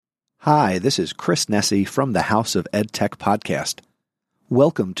Hi, this is Chris Nesi from the House of EdTech podcast.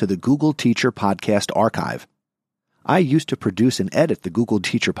 Welcome to the Google Teacher Podcast Archive. I used to produce and edit the Google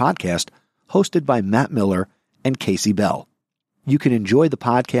Teacher Podcast, hosted by Matt Miller and Casey Bell. You can enjoy the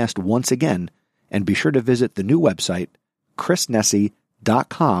podcast once again, and be sure to visit the new website,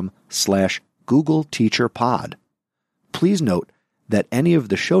 chrisnesi.com/Google Teacher Pod. Please note that any of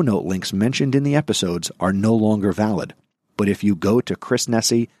the show note links mentioned in the episodes are no longer valid, but if you go to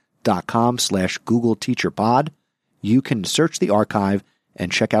chrisnesi.com/Google Teacher Pod, you can search the archive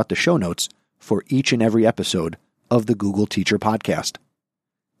and check out the show notes for each and every episode of the Google Teacher Podcast.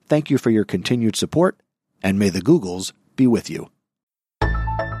 Thank you for your continued support, and may the Googles be with you.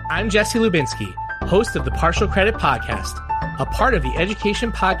 I'm Jesse Lubinsky, host of the Partial Credit Podcast, a part of the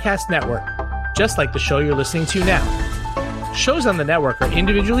Education Podcast Network, just like the show you're listening to now. Shows on the network are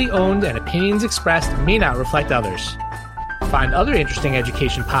individually owned, and opinions expressed may not reflect others. Find other interesting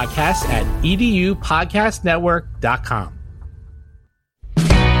education podcasts at edupodcastnetwork.com.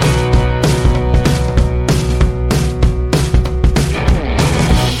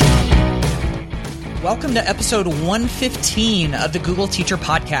 Welcome to episode 115 of the Google Teacher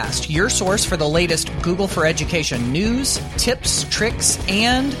Podcast, your source for the latest Google for Education news, tips, tricks,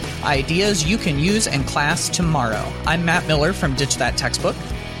 and ideas you can use in class tomorrow. I'm Matt Miller from Ditch That Textbook.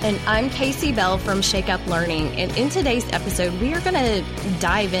 And I'm Casey Bell from Shake Up Learning. And in today's episode, we are going to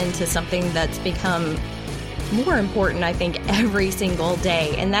dive into something that's become more important, I think, every single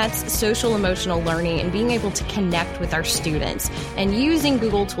day. And that's social emotional learning and being able to connect with our students and using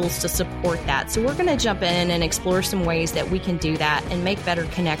Google tools to support that. So we're going to jump in and explore some ways that we can do that and make better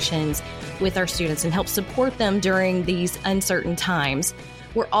connections with our students and help support them during these uncertain times.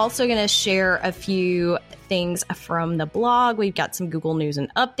 We're also going to share a few things from the blog. We've got some Google News and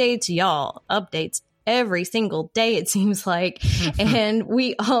updates. Y'all, updates every single day, it seems like. And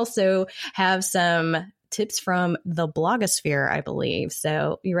we also have some tips from the blogosphere, I believe.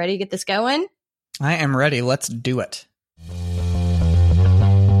 So you ready to get this going? I am ready. Let's do it.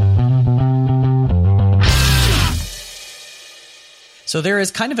 So there is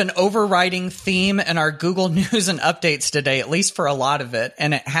kind of an overriding theme in our Google News and updates today, at least for a lot of it.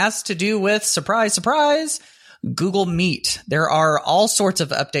 And it has to do with, surprise, surprise, Google Meet. There are all sorts of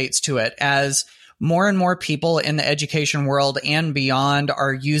updates to it as more and more people in the education world and beyond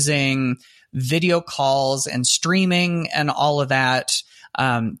are using video calls and streaming and all of that.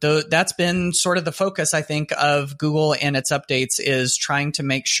 Though that's been sort of the focus, I think, of Google and its updates is trying to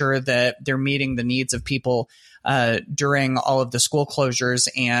make sure that they're meeting the needs of people during all of the school closures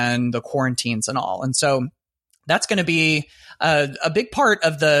and the quarantines and all. And so that's going to be a big part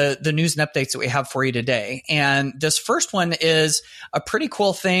of the news and updates that we have for you today. And this first one is a pretty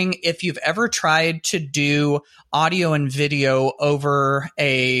cool thing if you've ever tried to do audio and video over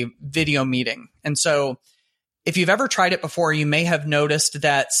a video meeting. And so if you've ever tried it before, you may have noticed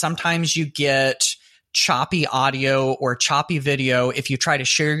that sometimes you get choppy audio or choppy video if you try to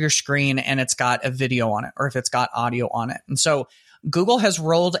share your screen and it's got a video on it or if it's got audio on it. And so Google has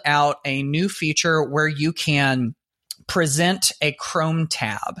rolled out a new feature where you can present a Chrome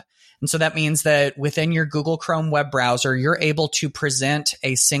tab. And so that means that within your Google Chrome web browser, you're able to present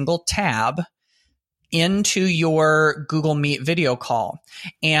a single tab into your Google Meet video call,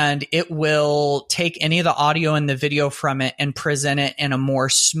 and it will take any of the audio and the video from it and present it in a more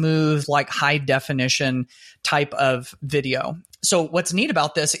smooth, like high definition type of video. So what's neat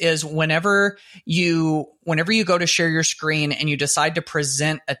about this is whenever you go to share your screen and you decide to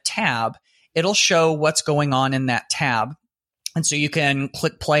present a tab, it'll show what's going on in that tab. And so you can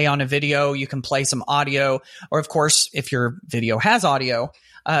click play on a video, you can play some audio, or of course, if your video has audio,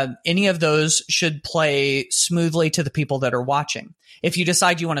 any of those should play smoothly to the people that are watching. If you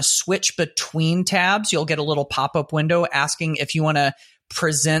decide you want to switch between tabs, you'll get a little pop-up window asking if you want to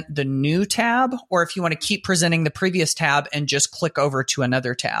present the new tab or if you want to keep presenting the previous tab and just click over to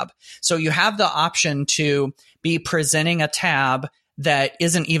another tab. So you have the option to be presenting a tab that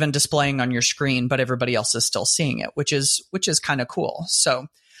isn't even displaying on your screen, but everybody else is still seeing it, which is kind of cool. So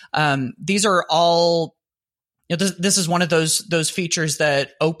these are all, this is one of those features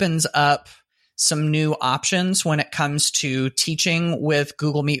that opens up some new options when it comes to teaching with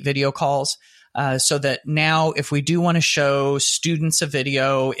Google Meet video calls. So that now if we do want to show students a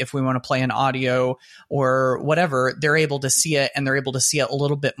video, if we want to play an audio or whatever, they're able to see it and they're able to see it a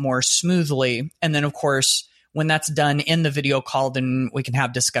little bit more smoothly. And then, of course, when that's done in the video call, then we can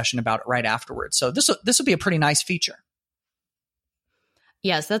have discussion about it right afterwards. So this will be a pretty nice feature.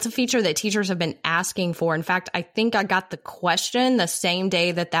 Yes, that's a feature that teachers have been asking for. In fact, I think I got the question the same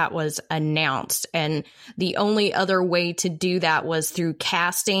day that was announced. And the only other way to do that was through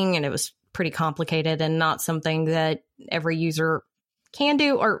casting, and it was pretty complicated and not something that every user can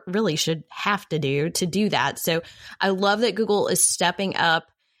do or really should have to do that. So I love that Google is stepping up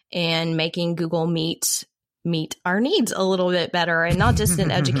and making Google Meet our needs a little bit better, and not just in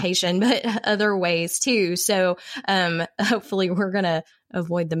education, but other ways too. So hopefully we're going to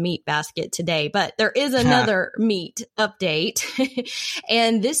avoid the meat basket today, but there is another meat update.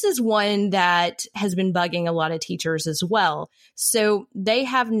 And this is one that has been bugging a lot of teachers as well. So they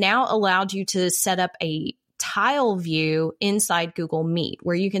have now allowed you to set up a tile view inside Google Meet,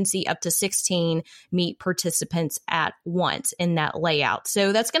 where you can see up to 16 Meet participants at once in that layout.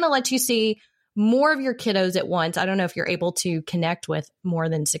 So that's going to let you see more of your kiddos at once. I don't know if you're able to connect with more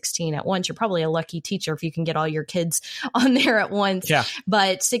than 16 at once. You're probably a lucky teacher if you can get all your kids on there at once. Yeah.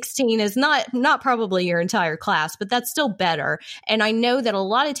 But 16 is not probably your entire class, but that's still better. And I know that a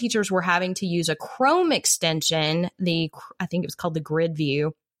lot of teachers were having to use a Chrome extension, I think it was called the Grid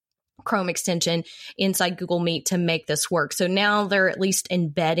View Chrome extension inside Google Meet to make this work. So now they're at least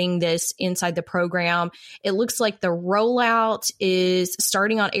embedding this inside the program. It looks like the rollout is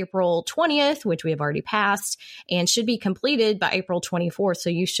starting on April 20th, which we have already passed, and should be completed by April 24th.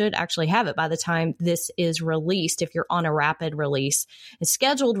 So you should actually have it by the time this is released. If you're on a rapid release, a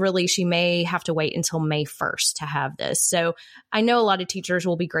scheduled release, you may have to wait until May 1st to have this. So I know a lot of teachers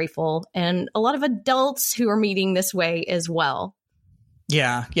will be grateful, and a lot of adults who are meeting this way as well.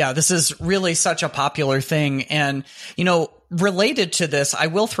 Yeah. This is really such a popular thing. And, related to this, I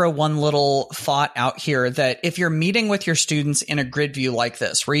will throw one little thought out here that if you're meeting with your students in a grid view like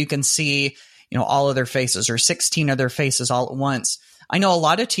this, where you can see, all of their faces or 16 of their faces all at once, I know a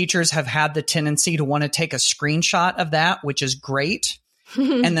lot of teachers have had the tendency to want to take a screenshot of that, which is great.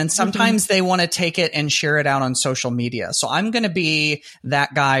 And then sometimes they want to take it and share it out on social media. So I'm going to be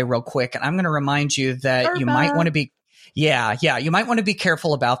that guy real quick. And I'm going to remind you that you might want to be you might want to be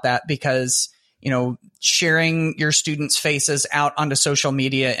careful about that, because, sharing your students' faces out onto social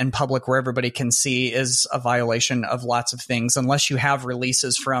media in public where everybody can see is a violation of lots of things, unless you have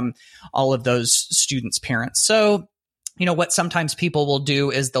releases from all of those students' parents. So, what sometimes people will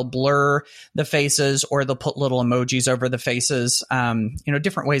do is they'll blur the faces, or they'll put little emojis over the faces,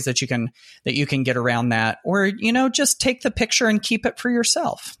 different ways that you can get around that, or, just take the picture and keep it for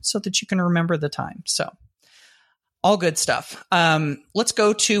yourself so that you can remember the time. So all good stuff. Let's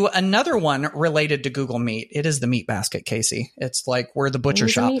go to another one related to Google Meet. It is the meat basket, Casey. It's like we're the butcher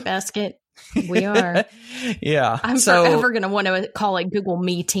shop. The meat basket. We are. Yeah. I'm forever going to want to call it Google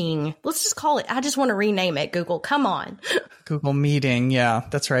Meeting. Let's just call it. I just want to rename it Google. Come on. Google Meeting. Yeah,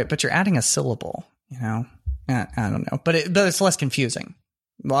 that's right. But you're adding a syllable, I don't know, but it's less confusing.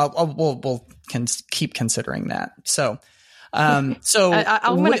 Well, we'll keep considering that. So I'm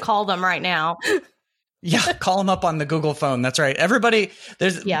going to call them right now. Yeah, call them up on the Google phone. That's right. Everybody,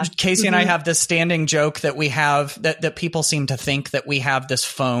 Casey and I have this standing joke that we have that people seem to think that we have this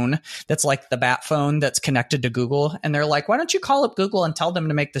phone that's like the bat phone that's connected to Google. And they're like, why don't you call up Google and tell them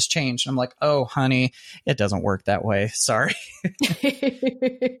to make this change? And I'm like, oh, honey, it doesn't work that way. Sorry.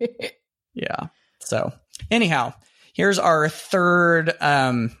 Yeah. So anyhow, here's our third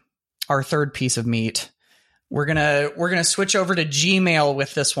piece of meat. We're going to switch over to Gmail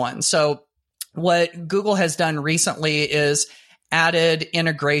with this one. So what Google has done recently is added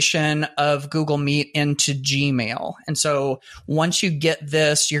integration of Google Meet into Gmail. And so once you get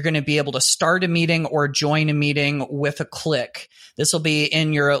this, you're going to be able to start a meeting or join a meeting with a click. This will be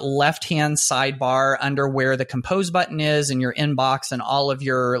in your left-hand sidebar under where the compose button is, in your inbox and all of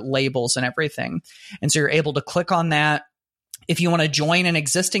your labels and everything. And so you're able to click on that. If you want to join an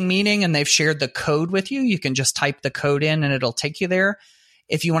existing meeting and they've shared the code with you, you can just type the code in and it'll take you there.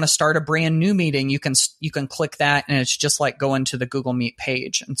 If you want to start a brand new meeting, you can click that, and it's just like going to the Google Meet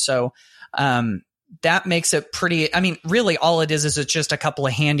page. And so that makes it pretty. I mean, really, all it is it's just a couple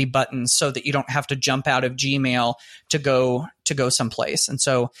of handy buttons so that you don't have to jump out of Gmail to go someplace. And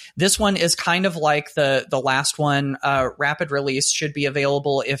so this one is kind of like the last one. Rapid release should be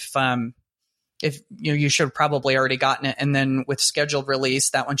available if you should have probably already gotten it, and then with scheduled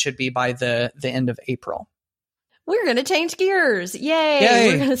release, that one should be by the end of April. We're going to change gears. Yay.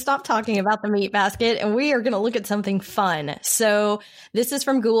 We're going to stop talking about the meat basket, and we are going to look at something fun. So this is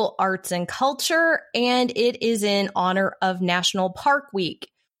from Google Arts and Culture, and it is in honor of National Park Week.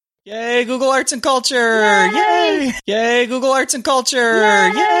 Yay, Google Arts and Culture. Yay. Yay, Google Arts and Culture.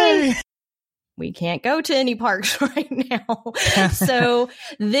 Yay. we can't go to any parks right now. So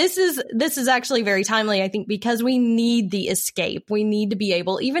this is actually very timely, I think, because we need the escape. We need to be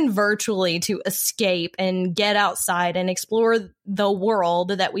able, even virtually, to escape and get outside and explore the world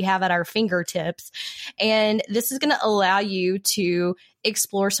that we have at our fingertips. And this is going to allow you to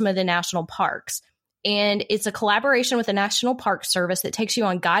explore some of the national parks. And it's a collaboration with the National Park Service that takes you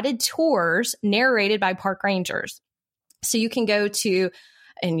on guided tours narrated by park rangers. So you can go to,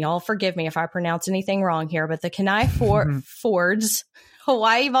 and y'all forgive me if I pronounce anything wrong here, but the Kenai Fords,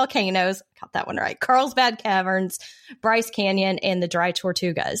 Hawaii Volcanoes, got that one right, Carlsbad Caverns, Bryce Canyon, and the Dry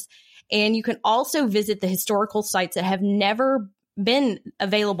Tortugas. And you can also visit the historical sites that have never been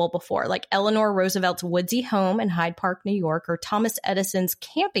available before, like Eleanor Roosevelt's woodsy home in Hyde Park, New York, or Thomas Edison's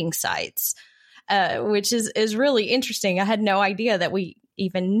camping sites, which is really interesting. I had no idea that we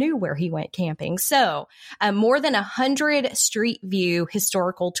even knew where he went camping. So more than 100 street view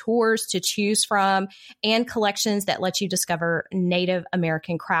historical tours to choose from, and collections that let you discover Native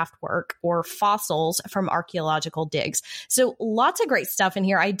American craft work or fossils from archaeological digs. So lots of great stuff in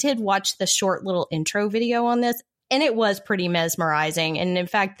here. I did watch the short little intro video on this, and it was pretty mesmerizing. And in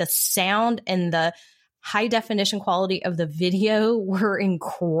fact, the sound and the high definition quality of the video were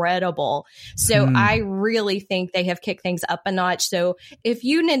incredible. So I really think they have kicked things up a notch. So if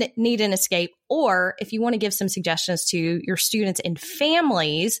you need an escape, or if you want to give some suggestions to your students and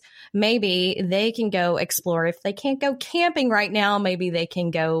families, maybe they can go explore. If they can't go camping right now, maybe they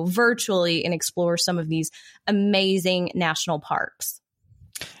can go virtually and explore some of these amazing national parks.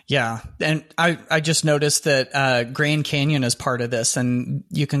 Yeah. And I just noticed that Grand Canyon is part of this, and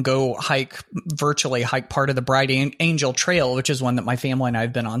you can go virtually hike part of the Bright Angel Trail, which is one that my family and I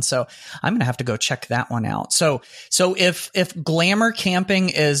have been on. So I'm going to have to go check that one out. So if glamour camping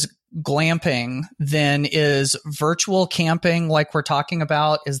is glamping, then is virtual camping, like we're talking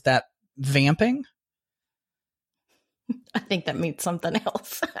about, is that vamping? I think that means something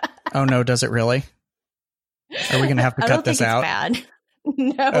else. Oh no, does it really? Are we going to have to cut this out? Bad.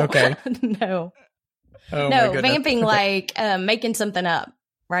 No. Okay. No. Oh, no, vamping like making something up,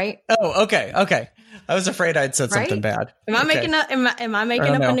 right? Oh, okay. I was afraid I'd said something bad. Am I making up? Am I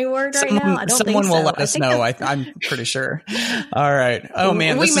making up a new word right now? I don't think so. Someone will let us know. I'm pretty sure. All right. Oh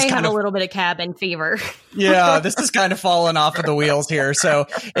man, we may have a little bit of cabin fever. Yeah, this is kind of falling off of the wheels here. So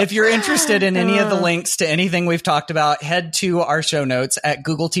if you're interested in any of the links to anything we've talked about, head to our show notes at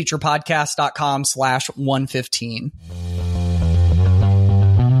googleteacherpodcast.com/115.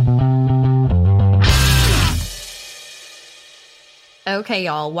 Okay,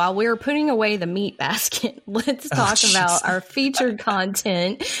 y'all, while we're putting away the meat basket, let's talk about our featured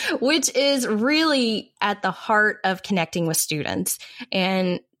content, which is really at the heart of connecting with students.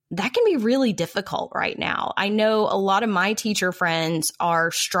 And that can be really difficult right now. I know a lot of my teacher friends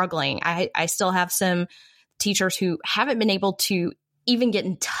are struggling. I still have some teachers who haven't been able to even get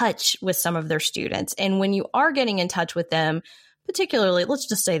in touch with some of their students. And when you are getting in touch with them, particularly, let's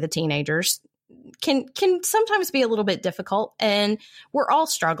just say the teenagers, can sometimes be a little bit difficult, and we're all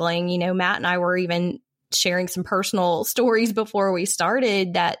struggling. You know, Matt and I were even sharing some personal stories before we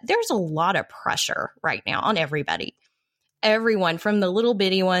started that there's a lot of pressure right now on everyone from the little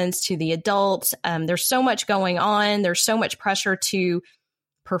bitty ones to the adults. There's so much going on. There's so much pressure to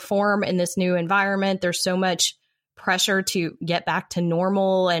perform in this new environment. There's so much pressure to get back to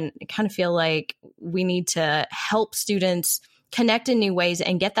normal, and I kind of feel like we need to help students connect in new ways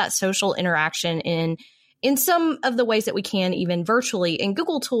and get that social interaction in some of the ways that we can, even virtually. And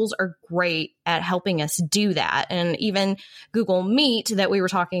Google tools are great at helping us do that. And even Google Meet that we were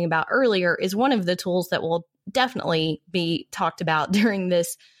talking about earlier is one of the tools that will definitely be talked about during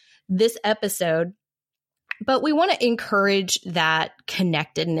this episode. But we want to encourage that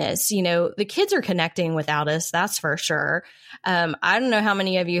connectedness. You know, the kids are connecting without us, that's for sure. I don't know how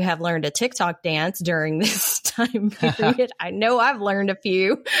many of you have learned a TikTok dance during this time period. I know I've learned a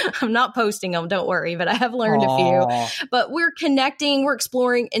few. I'm not posting them, don't worry, but I have learned a few. But we're connecting, we're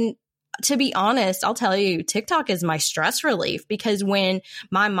exploring, and to be honest, I'll tell you, TikTok is my stress relief, because when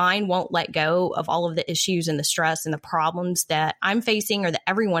my mind won't let go of all of the issues and the stress and the problems that I'm facing or that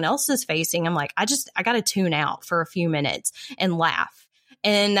everyone else is facing, I'm like, I got to tune out for a few minutes and laugh.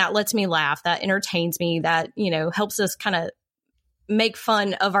 And that lets me laugh. That entertains me. That, you know, helps us kind of make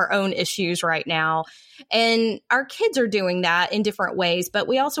fun of our own issues right now. And our kids are doing that in different ways, but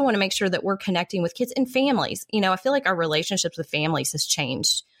we also want to make sure that we're connecting with kids and families. You know, I feel like our relationships with families has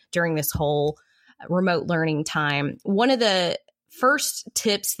changed during this whole remote learning time. One of the first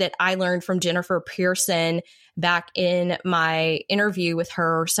tips that I learned from Jennifer Pearson back in my interview with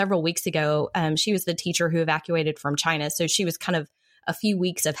her several weeks ago, she was the teacher who evacuated from China. So she was kind of a few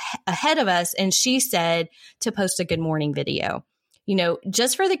weeks ahead of us. And she said to post a good morning video,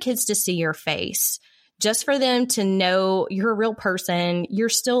 just for the kids to see your face, just for them to know you're a real person, you're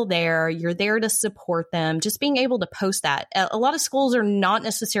still there, you're there to support them, just being able to post that. A lot of schools are not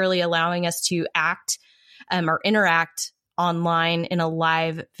necessarily allowing us to act or interact online in a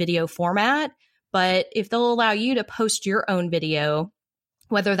live video format. But if they'll allow you to post your own video,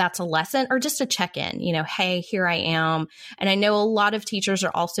 whether that's a lesson or just a check-in, hey, here I am. And I know a lot of teachers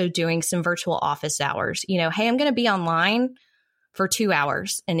are also doing some virtual office hours. Hey, I'm going to be online for 2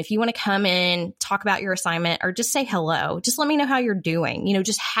 hours. And if you want to come in, talk about your assignment, or just say hello, just let me know how you're doing.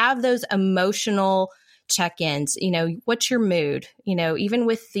 Just have those emotional check-ins. What's your mood? Even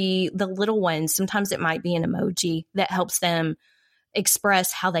with the little ones, sometimes it might be an emoji that helps them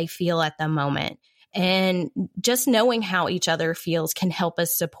express how they feel at the moment. And just knowing how each other feels can help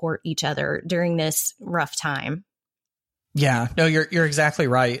us support each other during this rough time. Yeah, no, you're exactly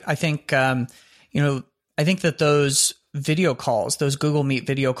right. I think, I think that those video calls, those Google Meet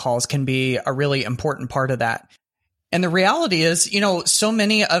video calls can be a really important part of that. And the reality is, so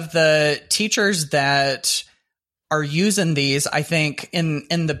many of the teachers that are using these, I think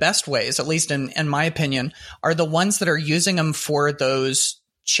in the best ways, at least in my opinion, are the ones that are using them for those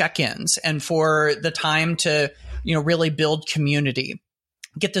check-ins and for the time to, really build community,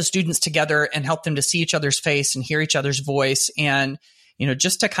 get the students together and help them to see each other's face and hear each other's voice. And,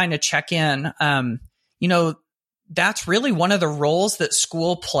 just to kind of check in, that's really one of the roles that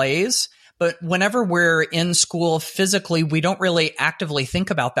school plays. But whenever we're in school physically, we don't really actively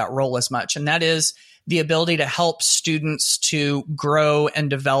think about that role as much. And that is the ability to help students to grow and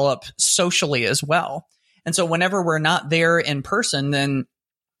develop socially as well. And so whenever we're not there in person, then,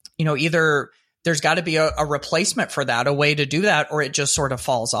 either there's got to be a replacement for that, a way to do that, or it just sort of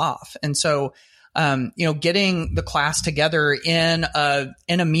falls off. And so, getting the class together in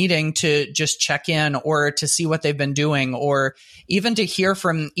a meeting to just check in or to see what they've been doing, or even to hear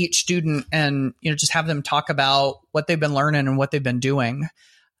from each student and, just have them talk about what they've been learning and what they've been doing.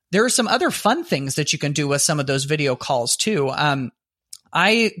 There are some other fun things that you can do with some of those video calls too.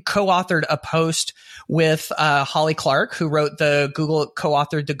 I co-authored a post with Holly Clark, who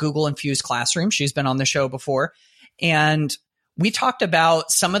co-authored the Google Infused Classroom. She's been on the show before. And we talked about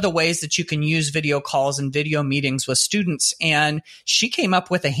some of the ways that you can use video calls and video meetings with students. And she came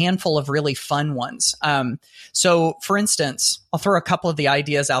up with a handful of really fun ones. So for instance, I'll throw a couple of the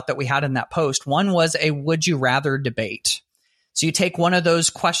ideas out that we had in that post. One was a would you rather debate. So you take one of those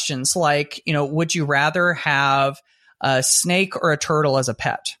questions like, would you rather have a snake or a turtle as a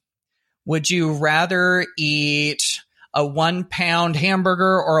pet? Would you rather eat a 1 pound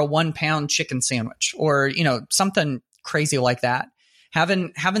hamburger or a 1 pound chicken sandwich? Or, something crazy like that.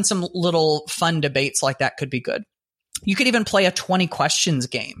 Having some little fun debates like that could be good. You could even play a 20 questions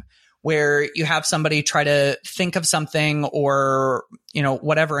game where you have somebody try to think of something or,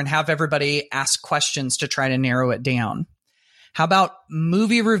 whatever, and have everybody ask questions to try to narrow it down. How about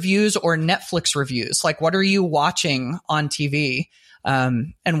movie reviews or Netflix reviews? Like, what are you watching on TV?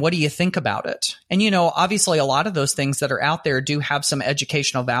 And what do you think about it? And, obviously a lot of those things that are out there do have some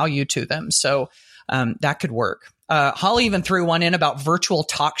educational value to them. So that could work. Holly even threw one in about virtual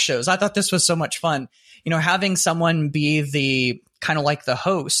talk shows. I thought this was so much fun. Having someone be the kind of like the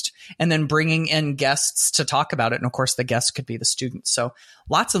host and then bringing in guests to talk about it. And of course, the guests could be the students. So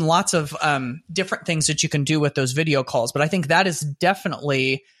lots and lots of different things that you can do with those video calls. But I think that is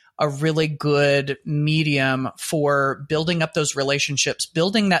definitely a really good medium for building up those relationships,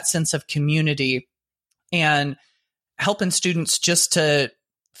 building that sense of community, and helping students just to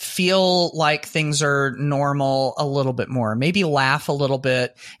feel like things are normal a little bit more, maybe laugh a little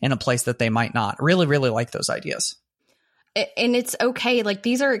bit in a place that they might not. Really, really like those ideas. And it's okay. Like,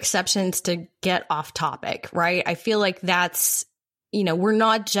 these are exceptions to get off topic, right? I feel like that's, we're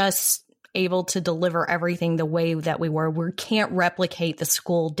not just able to deliver everything the way that we were. We can't replicate the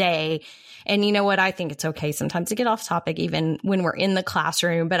school day. And you know what? I think it's okay sometimes to get off topic, even when we're in the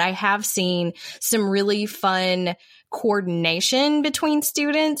classroom. But I have seen some really fun coordination between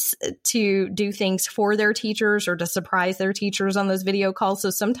students to do things for their teachers or to surprise their teachers on those video calls. So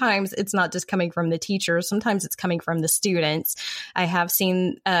sometimes it's not just coming from the teachers. Sometimes it's coming from the students. I have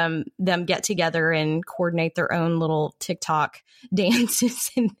seen them get together and coordinate their own little TikTok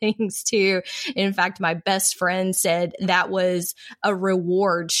dances and things too. In fact, my best friend said that was a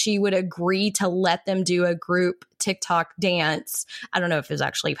reward. She would agree to let them do a group TikTok dance. I don't know if it was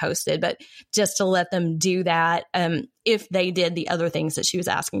actually posted, but just to let them do that if they did the other things that she was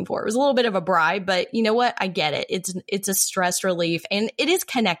asking for. It was a little bit of a bribe, but you know what? I get it. It's a stress relief, and it is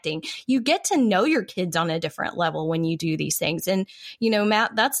connecting. You get to know your kids on a different level when you do these things. And, you know,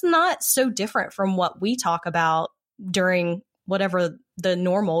 Matt, that's not so different from what we talk about during whatever the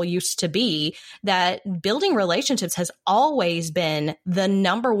normal used to be, that building relationships has always been the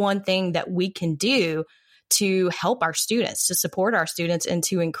number one thing that we can do to help our students, to support our students, and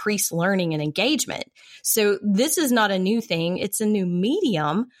to increase learning and engagement. So this is not a new thing. It's a new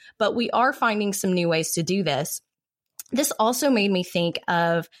medium, but we are finding some new ways to do this. This also made me think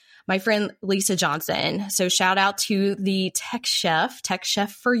of my friend Lisa Johnson. So shout out to the Tech Chef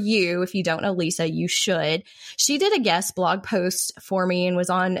for you. If you don't know Lisa, you should. She did a guest blog post for me and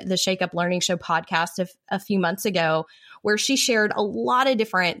was on the Shake Up Learning Show podcast a few months ago, where she shared a lot of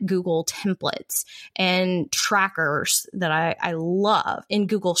different Google templates and trackers that I love in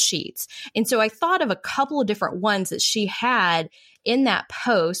Google Sheets. And so I thought of a couple of different ones that she had in that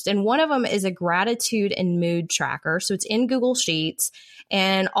post. And one of them is a gratitude and mood tracker. So it's in Google Sheets.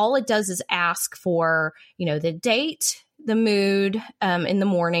 And all it does is ask for, you know, the date, the mood in the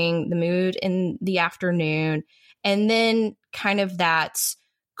morning, the mood in the afternoon, and then kind of that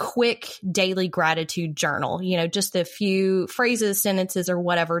quick daily gratitude journal, you know, just a few phrases, sentences, or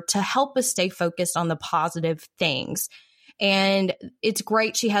whatever to help us stay focused on the positive things. And it's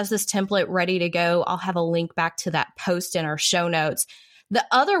great. She has this template ready to go. I'll have a link back to that post in our show notes. The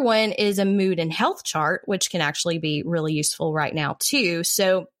other one is a mood and health chart, which can actually be really useful right now too.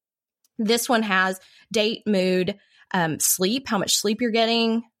 So this one has date, mood, sleep, how much sleep you're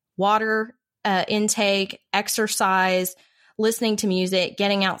getting, water intake, exercise, listening to music,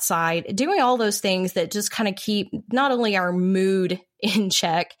 getting outside, doing all those things that just kind of keep not only our mood in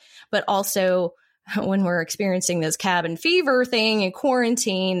check, but also when we're experiencing this cabin fever thing and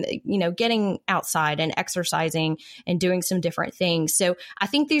quarantine, you know, getting outside and exercising and doing some different things. So I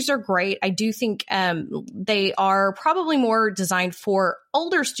think these are great. I do think they are probably more designed for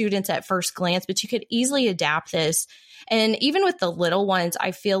older students at first glance, but you could easily adapt this. And even with the little ones,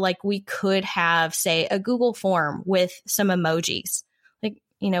 I feel like we could have, say, a Google form with some emojis. Like,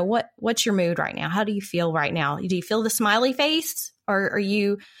 you know, what's your mood right now? How do you feel right now? Do you feel the smiley face? Or do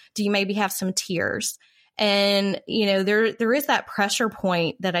you maybe have some tears? And, you know, there is that pressure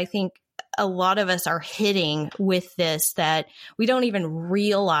point that I think a lot of us are hitting with this, that we don't even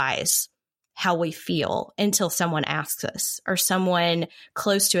realize how we feel until someone asks us, or someone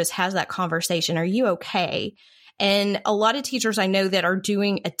close to us has that conversation. Are you okay? And a lot of teachers I know that are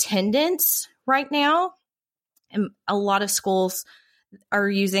doing attendance right now, and a lot of schools are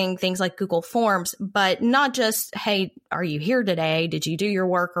using things like Google Forms, but not just, hey, are you here today? Did you do your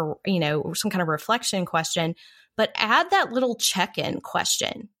work? Or, you know, or some kind of reflection question, but add that little check-in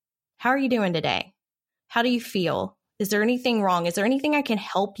question. How are you doing today? How do you feel? Is there anything wrong? Is there anything I can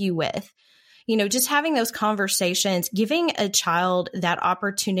help you with? You know, just having those conversations, giving a child that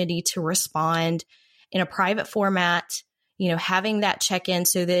opportunity to respond in a private format, you know, having that check-in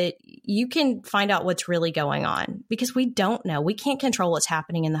so that you can find out what's really going on, because we don't know. We can't control what's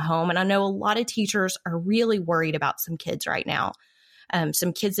happening in the home. And I know a lot of teachers are really worried about some kids right now,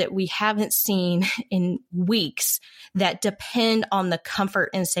 some kids that we haven't seen in weeks that depend on the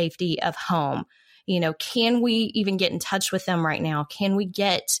comfort and safety of home. You know, can we even get in touch with them right now? Can we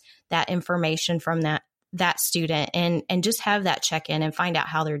get that information from that student and just have that check-in and find out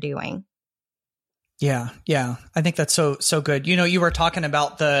how they're doing? Yeah. I think that's so good. You know, you were talking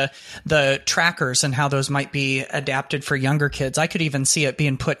about the trackers and how those might be adapted for younger kids. I could even see it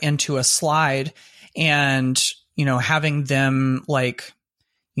being put into a slide and, you know, having them like,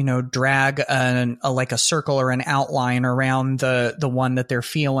 you know, drag like a circle or an outline around the one that they're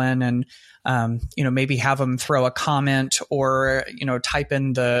feeling, and, you know, maybe have them throw a comment or, you know, type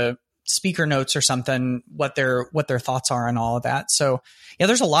in the speaker notes or something, what their thoughts are and all of that. So yeah,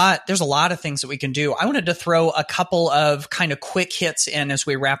 there's a lot of things that we can do. I wanted to throw a couple of kind of quick hits in as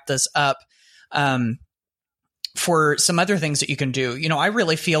we wrap this up, for some other things that you can do. You know, I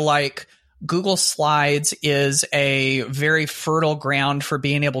really feel like Google Slides is a very fertile ground for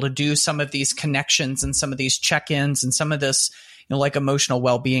being able to do some of these connections and some of these check-ins and some of this, you know, like emotional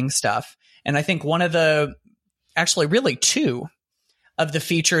well-being stuff. And I think one of the, actually really two of the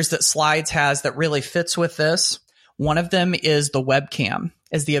features that Slides has that really fits with this, one of them is the webcam,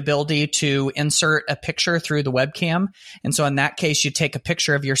 is the ability to insert a picture through the webcam. And so in that case, you take a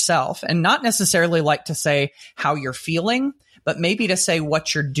picture of yourself, and not necessarily like to say how you're feeling, but maybe to say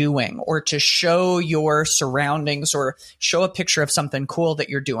what you're doing, or to show your surroundings, or show a picture of something cool that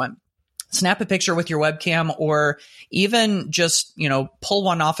you're doing. snap a picture with your webcam, or even just, pull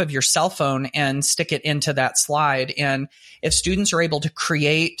one off of your cell phone and stick it into that slide. And if students are able to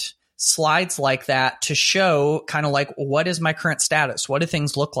create slides like that to show kind of like, what is my current status? What do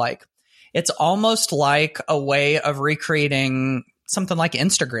things look like? It's almost like a way of recreating something like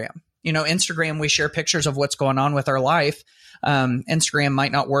Instagram. Instagram, we share pictures of what's going on with our life. Instagram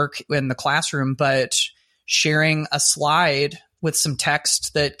might not work in the classroom, but sharing a slide with some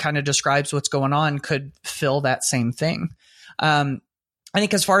text that kind of describes what's going on could fill that same thing. I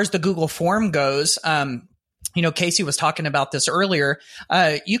think as far as the Google form goes, Casey was talking about this earlier.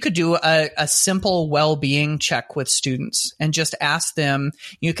 You could do a simple well-being check with students and just ask them.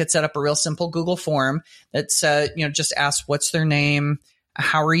 You could set up a real simple Google form that's, just ask what's their name,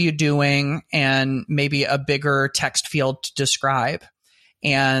 how are you doing, and maybe a bigger text field to describe.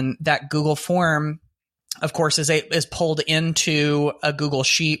 And that Google form, of course, is pulled into a Google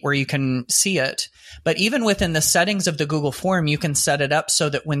Sheet where you can see it. But even within the settings of the Google form, you can set it up so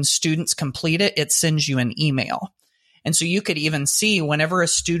that when students complete it, it sends you an email. And so you could even see whenever a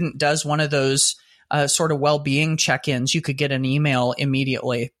student does one of those sort of well-being check-ins, you could get an email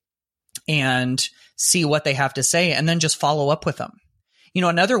immediately and see what they have to say and then just follow up with them.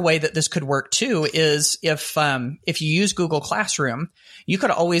 Another way that this could work too is if you use Google Classroom, you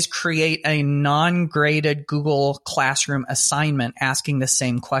could always create a non-graded Google Classroom assignment asking the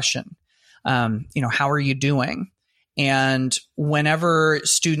same question. How are you doing? And whenever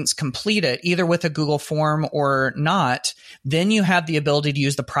students complete it, either with a Google form or not, then you have the ability to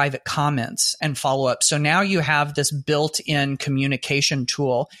use the private comments and follow up. So now you have this built-in communication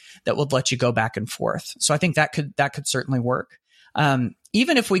tool that would let you go back and forth. So I think that could certainly work.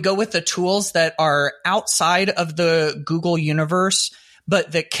 Even if we go with the tools that are outside of the Google universe,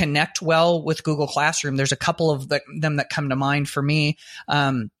 but that connect well with Google Classroom, there's a couple of them that come to mind for me.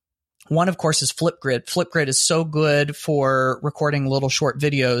 One, of course, is Flipgrid. Flipgrid is so good for recording little short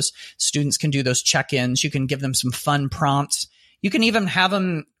videos. Students can do those check-ins. You can give them some fun prompts. You can even have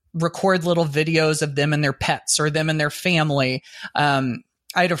them record little videos of them and their pets or them and their family.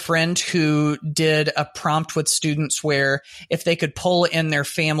 I had a friend who did a prompt with students where if they could pull in their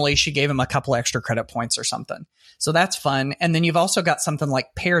family, she gave them a couple extra credit points or something. So that's fun. And then you've also got something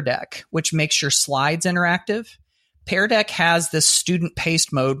like Pear Deck, which makes your slides interactive. Pear Deck has this student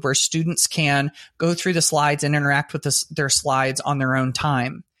paced mode where students can go through the slides and interact with their slides on their own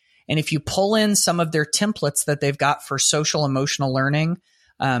time. And if you pull in some of their templates that they've got for social emotional learning,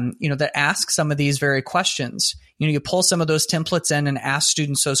 that ask some of these very questions. You pull some of those templates in and ask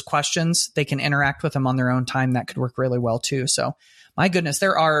students those questions. They can interact with them on their own time. That could work really well too. So my goodness,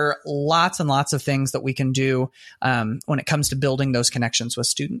 there are lots and lots of things that we can do when it comes to building those connections with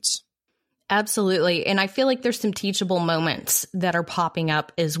students. Absolutely. And I feel like there's some teachable moments that are popping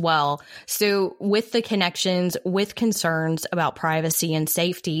up as well. So with the connections, with concerns about privacy and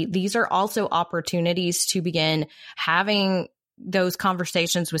safety, these are also opportunities to begin having those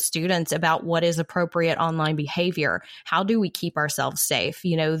conversations with students about what is appropriate online behavior. How do we keep ourselves safe?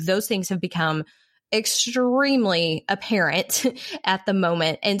 Those things have become extremely apparent at the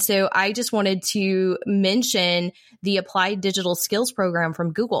moment. And so I just wanted to mention the Applied Digital Skills program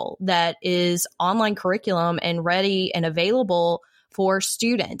from Google that is online curriculum and ready and available for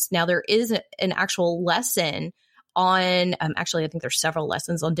students. Now, there is an actual lesson on, actually, I think there's several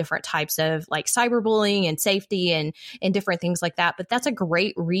lessons on different types of like cyberbullying and safety and different things like that. But that's a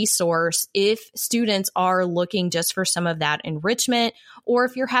great resource if students are looking just for some of that enrichment, or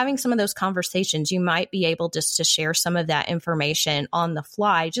if you're having some of those conversations, you might be able just to share some of that information on the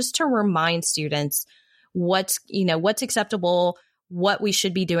fly, just to remind students what's acceptable, what we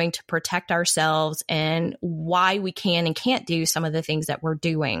should be doing to protect ourselves, and why we can and can't do some of the things that we're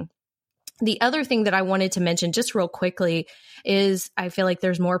doing. The other thing that I wanted to mention just real quickly is I feel like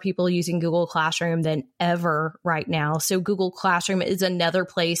there's more people using Google Classroom than ever right now. So Google Classroom is another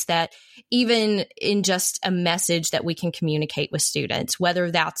place that even in just a message that we can communicate with students,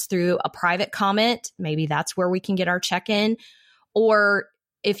 whether that's through a private comment, maybe that's where we can get our check-in, or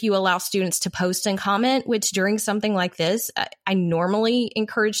if you allow students to post and comment, which during something like this, I normally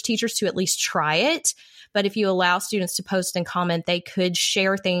encourage teachers to at least try it. But if you allow students to post and comment, they could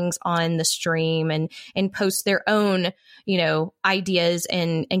share things on the stream and post their own, ideas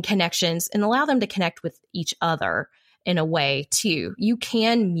and connections, and allow them to connect with each other in a way too. You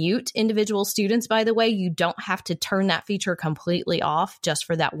can mute individual students, by the way. You don't have to turn that feature completely off just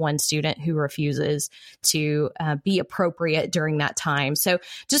for that one student who refuses to be appropriate during that time. So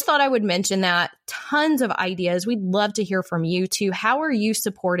just thought I would mention that. Tons of ideas. We'd love to hear from you too. How are you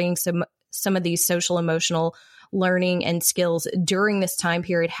supporting some of these social emotional learning and skills during this time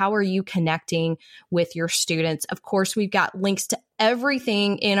period? How are you connecting with your students? Of course, we've got links to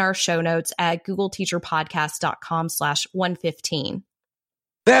everything in our show notes at googleteacherpodcast.com/115.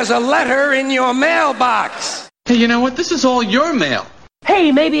 There's a letter in your mailbox. Hey, you know what? This is all your mail.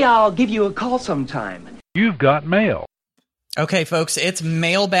 Hey, maybe I'll give you a call sometime. You've got mail. Okay, folks, it's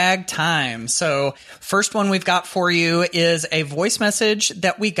mailbag time. So first one we've got for you is a voice message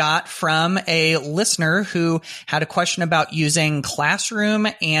that we got from a listener who had a question about using Classroom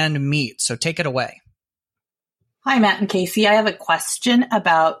and Meet. So take it away. Hi, Matt and Casey. I have a question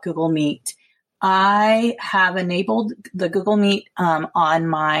about Google Meet. I have enabled the Google Meet on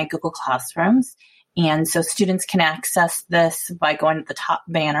my Google Classrooms. And so students can access this by going to the top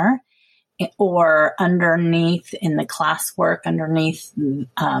banner or underneath in the classwork, underneath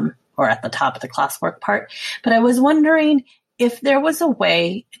or at the top of the classwork part. But I was wondering if there was a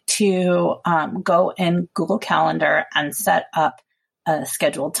way to go in Google Calendar and set up a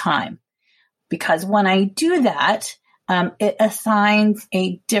scheduled time. Because when I do that, it assigns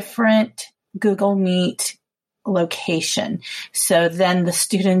a different Google Meet location. So then the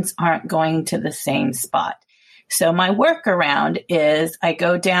students aren't going to the same spot. So my workaround is I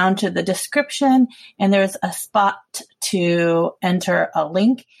go down to the description and there's a spot to enter a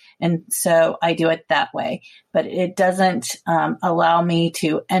link. And so I do it that way, but it doesn't allow me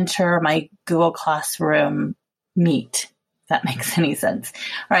to enter my Google Classroom Meet, if that makes any sense.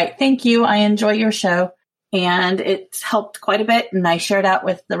 All right. Thank you. I enjoy your show and it's helped quite a bit. And I shared out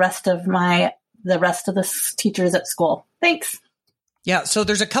with the rest of the teachers at school. Thanks. Yeah, so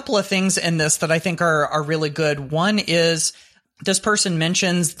there's a couple of things in this that I think are really good. One is this person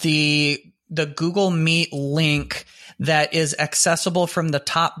mentions the Google Meet link that is accessible from the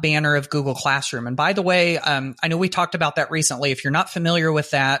top banner of Google Classroom. And by the way, I know we talked about that recently. If you're not familiar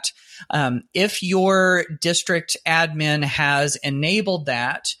with that, if your district admin has enabled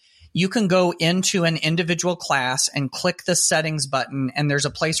that, you can go into an individual class and click the settings button, and there's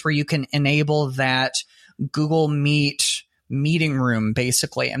a place where you can enable that Google Meet meeting room,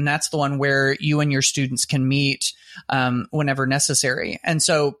 basically. And that's the one where you and your students can meet whenever necessary. And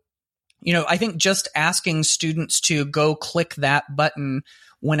so, I think just asking students to go click that button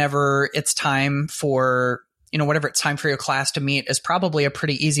whenever it's time for, whatever it's time for your class to meet is probably a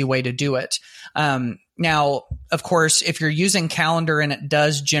pretty easy way to do it. Now, of course, if you're using Calendar and it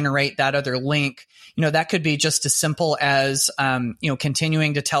does generate that other link, that could be just as simple as,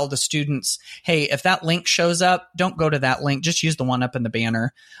 continuing to tell the students, hey, if that link shows up, don't go to that link. Just use the one up in the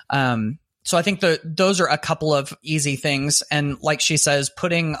banner. So I think those are a couple of easy things. And like she says,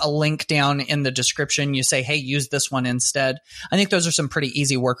 putting a link down in the description, you say, hey, use this one instead. I think those are some pretty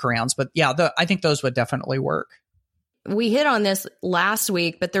easy workarounds. But yeah, I think those would definitely work. We hit on this last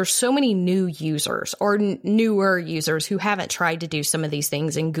week, but there's so many new users or newer users who haven't tried to do some of these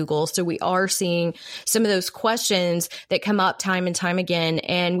things in Google. So we are seeing some of those questions that come up time and time again.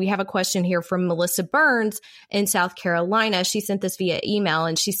 And we have a question here from Melissa Burns in South Carolina. She sent this via email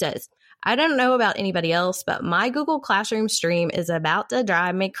and she says, I don't know about anybody else, but my Google Classroom stream is about to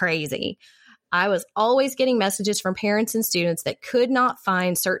drive me crazy. I was always getting messages from parents and students that could not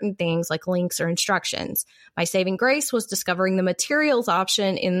find certain things like links or instructions. My saving grace was discovering the materials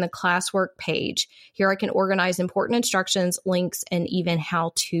option in the classwork page. Here I can organize important instructions, links, and even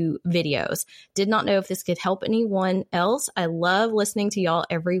how-to videos. Did not know if this could help anyone else. I love listening to y'all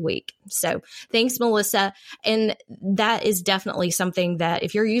every week. So thanks, Melissa. And that is definitely something that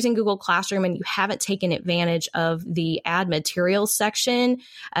if you're using Google Classroom and you haven't taken advantage of the add materials section,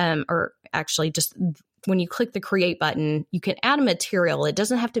 or actually just when you click the create button, you can add a material. It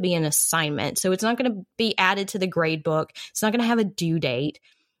doesn't have to be an assignment. So it's not going to be added to the grade book. It's not going to have a due date,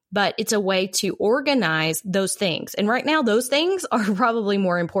 but it's a way to organize those things. And right now, those things are probably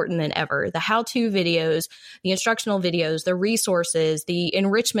more important than ever. The how-to videos, the instructional videos, the resources, the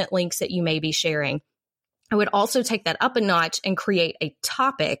enrichment links that you may be sharing. I would also take that up a notch and create a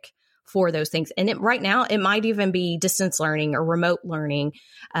topic for those things. And right now, it might even be distance learning or remote learning,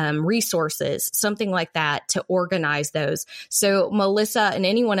 resources, something like that to organize those. So Melissa and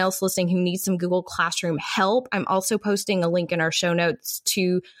anyone else listening who needs some Google Classroom help, I'm also posting a link in our show notes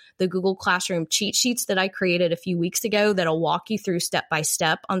to the Google Classroom cheat sheets that I created a few weeks ago that'll walk you through step by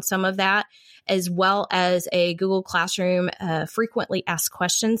step on some of that, as well as a Google Classroom frequently asked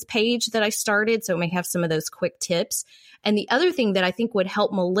questions page that I started. So it may have some of those quick tips. And the other thing that I think would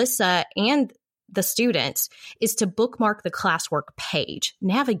help Melissa and the students is to bookmark the classwork page.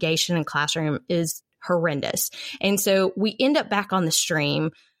 Navigation in Classroom is horrendous. And so we end up back on the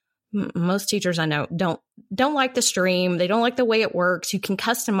stream most teachers I know don't like the stream. They don't like the way it works. You can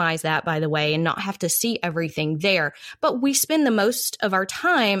customize that, by the way, and not have to see everything there. But we spend the most of our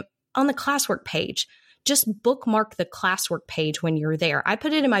time on the classwork page. Just bookmark the classwork page when you're there. I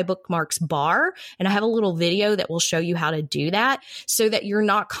put it in my bookmarks bar, and I have a little video that will show you how to do that so that you're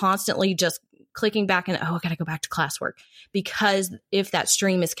not constantly just clicking back and, I got to go back to classwork. Because if that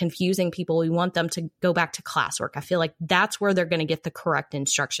stream is confusing people, we want them to go back to classwork. I feel like that's where they're going to get the correct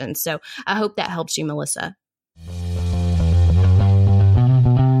instructions. So I hope that helps you, Melissa.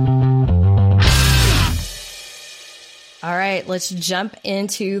 All right, let's jump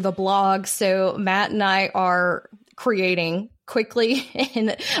into the blog. So Matt and I are creating quickly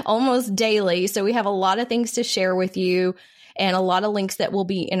and almost daily. So we have a lot of things to share with you and a lot of links that will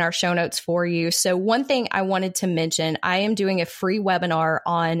be in our show notes for you. So one thing I wanted to mention, I am doing a free webinar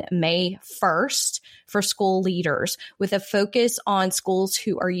on May 1st for school leaders with a focus on schools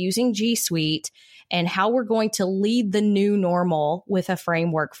who are using G Suite and how we're going to lead the new normal with a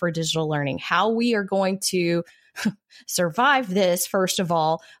framework for digital learning, how we are going to survive this, first of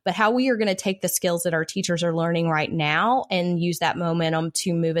all, but how we are going to take the skills that our teachers are learning right now and use that momentum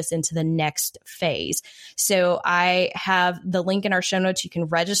to move us into the next phase. So I have the link in our show notes. You can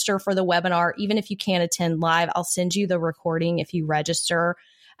register for the webinar. Even if you can't attend live, I'll send you the recording if you register.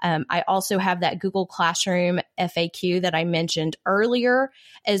 I also have that Google Classroom FAQ that I mentioned earlier,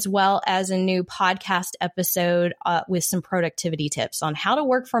 as well as a new podcast episode with some productivity tips on how to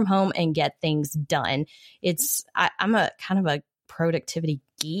work from home and get things done. I'm a kind of a productivity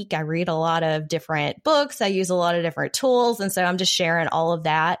geek. I read a lot of different books. I use a lot of different tools. And so I'm just sharing all of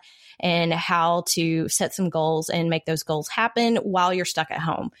that and how to set some goals and make those goals happen while you're stuck at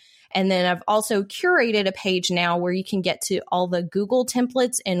home. And then I've also curated a page now where you can get to all the Google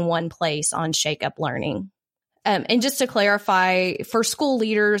templates in one place on Shake Up Learning. And just to clarify, for school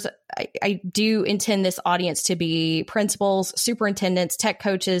leaders, I do intend this audience to be principals, superintendents, tech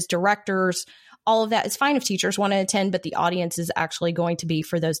coaches, directors. All of that is fine if teachers want to attend, but the audience is actually going to be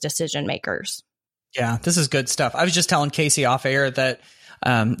for those decision makers. Yeah, this is good stuff. I was just telling Casey off air that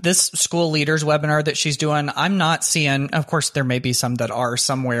this school leaders webinar that she's doing, I'm not seeing, of course, there may be some that are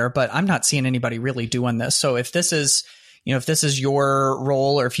somewhere, but I'm not seeing anybody really doing this. So if this is your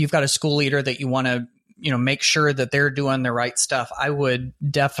role, or if you've got a school leader that you want to, make sure that they're doing the right stuff, I would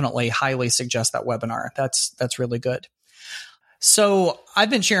definitely highly suggest that webinar. That's really good. So I've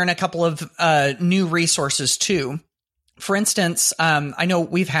been sharing a couple of new resources too. For instance, I know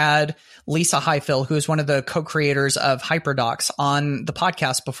we've had Lisa Highfill, who is one of the co-creators of HyperDocs, on the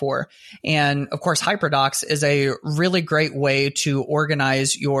podcast before. And of course, HyperDocs is a really great way to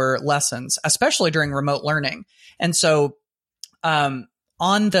organize your lessons, especially during remote learning. And so on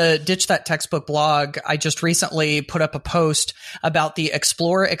the Ditch That Textbook blog, I just recently put up a post about the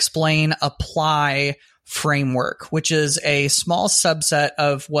Explore, Explain, Apply framework, which is a small subset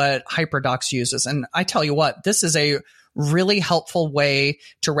of what HyperDocs uses. And I tell you what, this is a really helpful way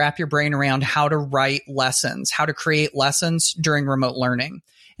to wrap your brain around how to write lessons, how to create lessons during remote learning.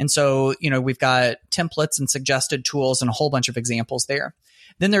 And so, we've got templates and suggested tools and a whole bunch of examples there.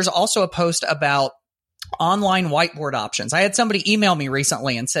 Then there's also a post about online whiteboard options. I had somebody email me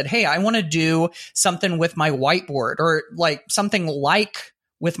recently and said, hey, I want to do something with my whiteboard, or like something like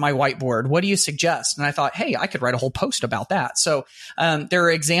with my whiteboard. What do you suggest? And I thought, hey, I could write a whole post about that. So there are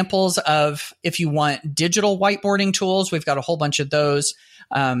examples of, if you want digital whiteboarding tools, we've got a whole bunch of those.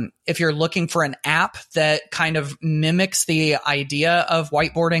 If you're looking for an app that kind of mimics the idea of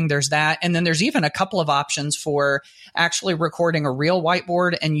whiteboarding, there's that. And then there's even a couple of options for actually recording a real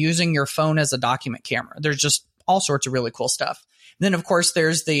whiteboard and using your phone as a document camera. There's just all sorts of really cool stuff. And then, of course,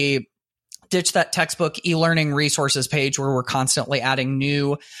 there's the Ditch That Textbook e-learning resources page, where we're constantly adding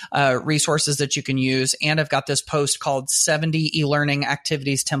new resources that you can use. And I've got this post called 70 e-learning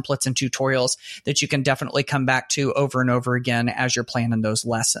activities, templates, and tutorials that you can definitely come back to over and over again as you're planning those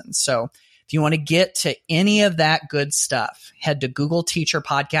lessons. So if you want to get to any of that good stuff, head to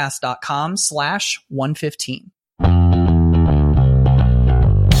googleteacherpodcast.com/115.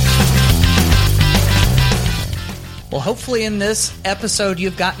 Well, hopefully in this episode,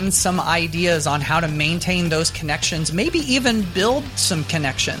 you've gotten some ideas on how to maintain those connections, maybe even build some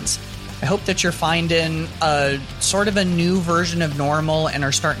connections. I hope that you're finding a sort of a new version of normal and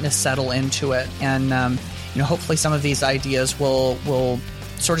are starting to settle into it. And, hopefully some of these ideas will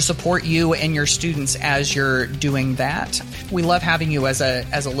sort of support you and your students as you're doing that. We love having you as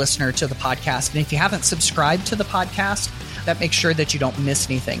a listener to the podcast. And if you haven't subscribed to the podcast, That makes sure that you don't miss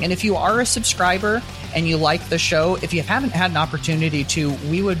anything. And if you are a subscriber and you like the show, if you haven't had an opportunity to,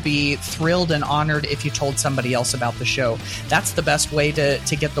 we would be thrilled and honored if you told somebody else about the show. That's the best way to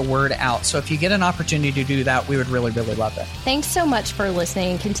get the word out. So if you get an opportunity to do that, we would really, really love it. Thanks so much for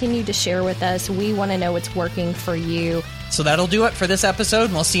listening. Continue to share with us. We want to know what's working for you. So that'll do it for this episode,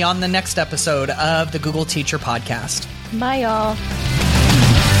 and we'll see you on the next episode of the Google Teacher Podcast. Bye, y'all.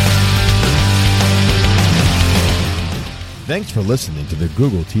 Thanks for listening to the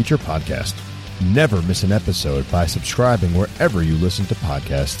Google Teacher Podcast. Never miss an episode by subscribing wherever you listen to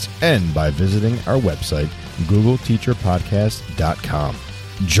podcasts and by visiting our website, googleteacherpodcast.com.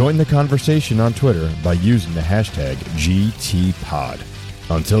 Join the conversation on Twitter by using the hashtag GTPod.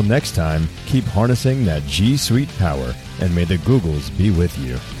 Until next time, keep harnessing that G Suite power, and may the Googles be with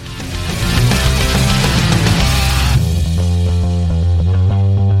you.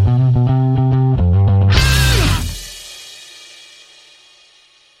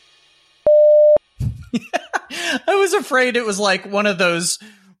 I was afraid it was like one of those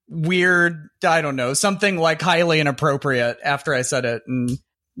weird, I don't know, something like highly inappropriate after I said it. And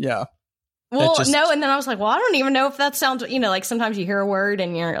yeah. Well, no, and then I was like, well, I don't even know if that sounds, like sometimes you hear a word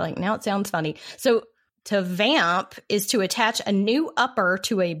and you're like, now it sounds funny. So to vamp is to attach a new upper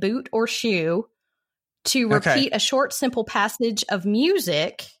to a boot or shoe, to repeat a short, simple passage of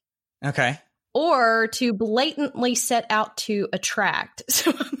music. Okay. Or to blatantly set out to attract.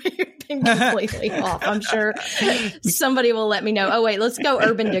 So I may have been completely off. I'm sure somebody will let me know. Oh, wait, let's go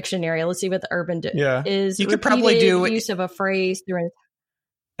Urban Dictionary. Let's see what the Urban is. You could probably do use of a phrase during.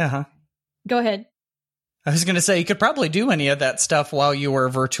 Uh-huh. Go ahead. I was going to say, you could probably do any of that stuff while you were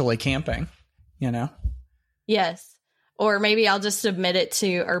virtually camping, Yes. Or maybe I'll just submit it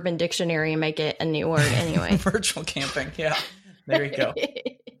to Urban Dictionary and make it a new word anyway. Virtual camping. Yeah. There you go.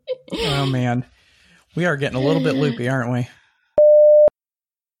 Oh, man. We are getting a little bit loopy, aren't we?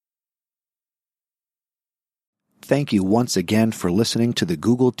 Thank you once again for listening to the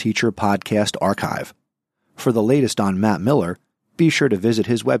Google Teacher Podcast Archive. For the latest on Matt Miller, be sure to visit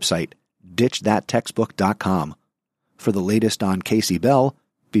his website, ditchthattextbook.com. For the latest on Casey Bell,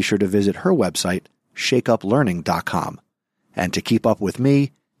 be sure to visit her website, shakeuplearning.com. And to keep up with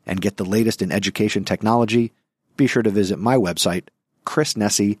me and get the latest in education technology, be sure to visit my website,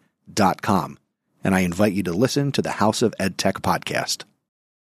 chrisnessy.com. And I invite you to listen to the House of EdTech podcast.